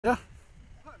Yeah.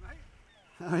 Hi, mate.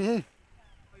 How are you? How you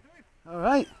doing? All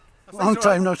right. I think Long you're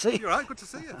time right. no see. You're right. Good to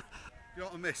see you. You know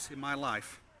what I miss in my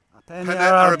life? A penny Penne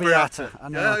arrabbiata. I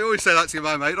know. Yeah, I always say that to you,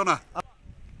 my mate, don't I?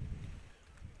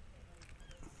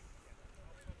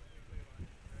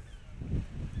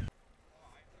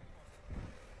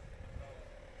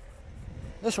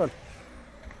 This one.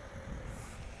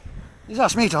 He's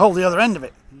asked me to hold the other end of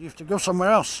it. You have to go somewhere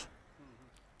else.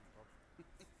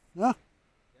 No?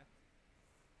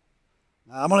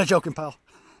 Nah, I'm only joking, pal.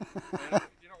 Do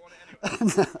you not want it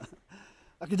anyway?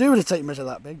 I could do with a tape measure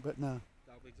that big, but no.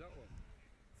 How big's that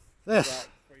one? This. About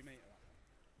 3 metre.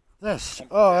 This.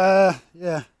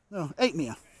 Yeah. No, 8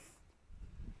 metre.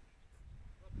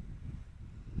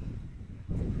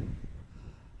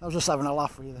 I was just having a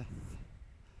laugh with you there.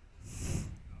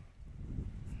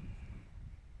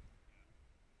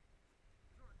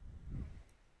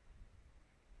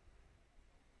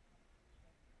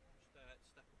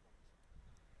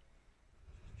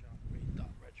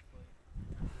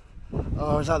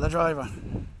 Oh, is that the driver?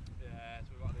 Yeah, so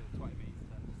we've got to do the 20 metre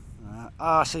test.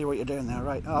 I see what you're doing there,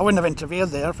 right. I wouldn't have interfered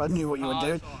there if I knew what you were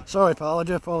doing. Alright. Sorry, pal, I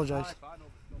do apologise. It's fine, no.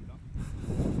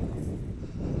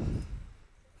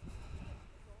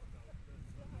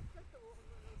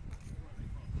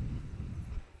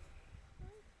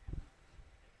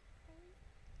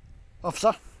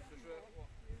 Officer?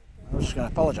 I was just going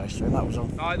to apologise to him, that was all.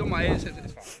 No, I don't mind. It's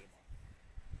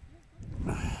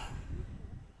fine.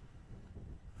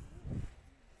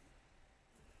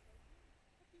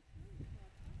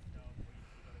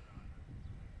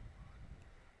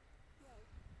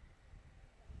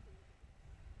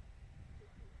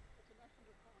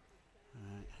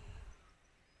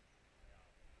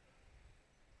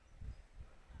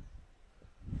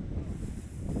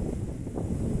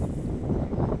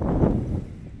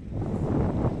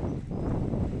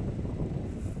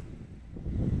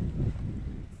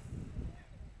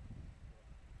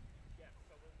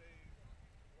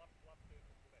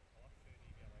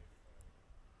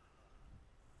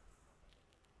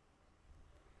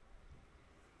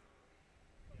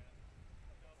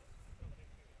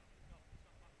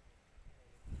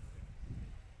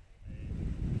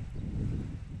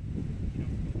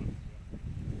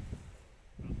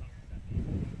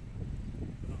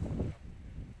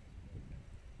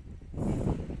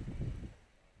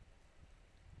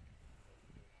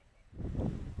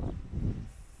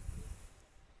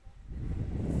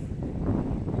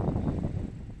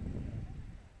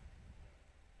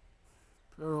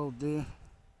 Poor old dear.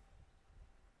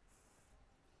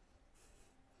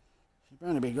 She's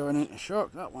bound to be going into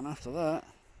shock, that one, after that,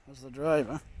 as the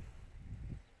driver.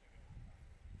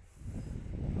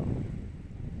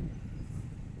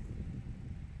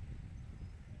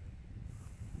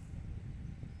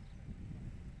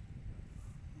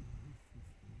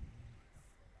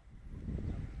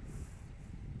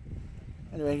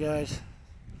 Anyway, guys,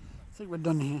 I think we're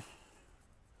done here.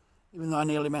 Even though I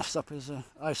nearly messed up his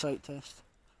eyesight test.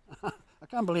 I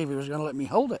can't believe he was going to let me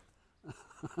hold it.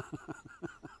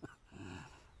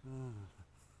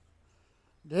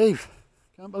 Dave,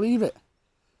 can't believe it.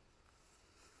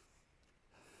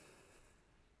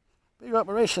 Big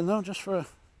operation though, just for a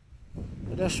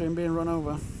pedestrian being run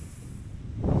over.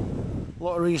 A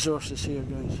lot of resources here,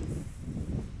 guys.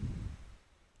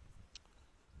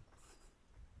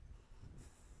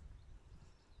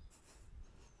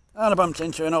 And I bumped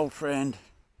into an old friend.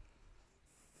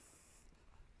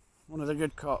 One of the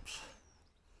good cops.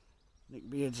 Nick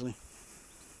Beardsley.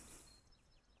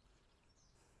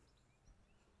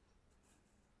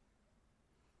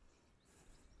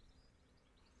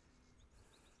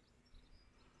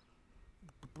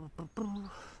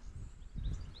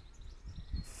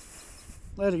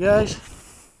 Later, guys.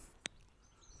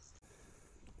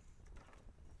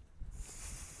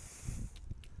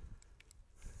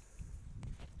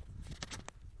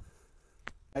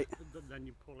 Right. Then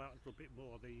you pull out a little bit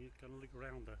more, then you can look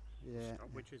around the stop,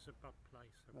 which is a bad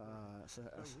place.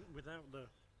 Without the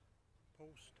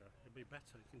poster, it'd be better,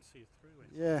 you can see through it.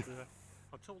 Yeah.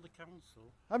 I've told the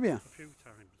council Have you? a few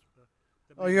times. But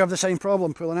Oh, you have the same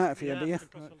problem pulling out of here, yeah, do you?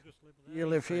 because I'll just live there. You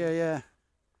live here, yeah.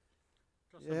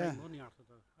 Because they make money out of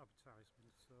the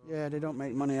advertisement. So Yeah, they don't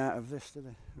make money out of this, do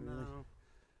they? Really? No,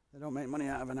 They don't make money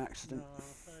out of an accident.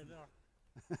 no,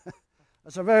 they don't.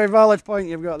 That's a very valid point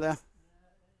you've got there.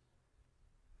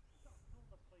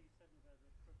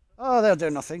 Oh, they'll do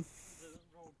nothing. The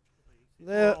road police.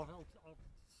 They're- I'll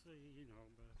see, you know,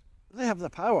 but They have the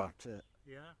power to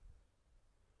yeah,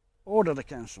 order the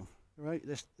council, right?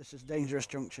 This is dangerous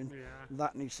junction. yeah,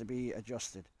 That needs to be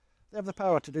adjusted. They have the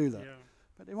power to do that, yeah.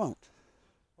 but they won't.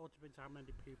 Or depends how many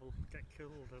people get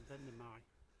killed, and then they might.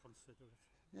 consider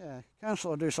it. Yeah,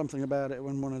 council will do something about it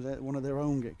when one of their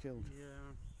own get killed. Yeah.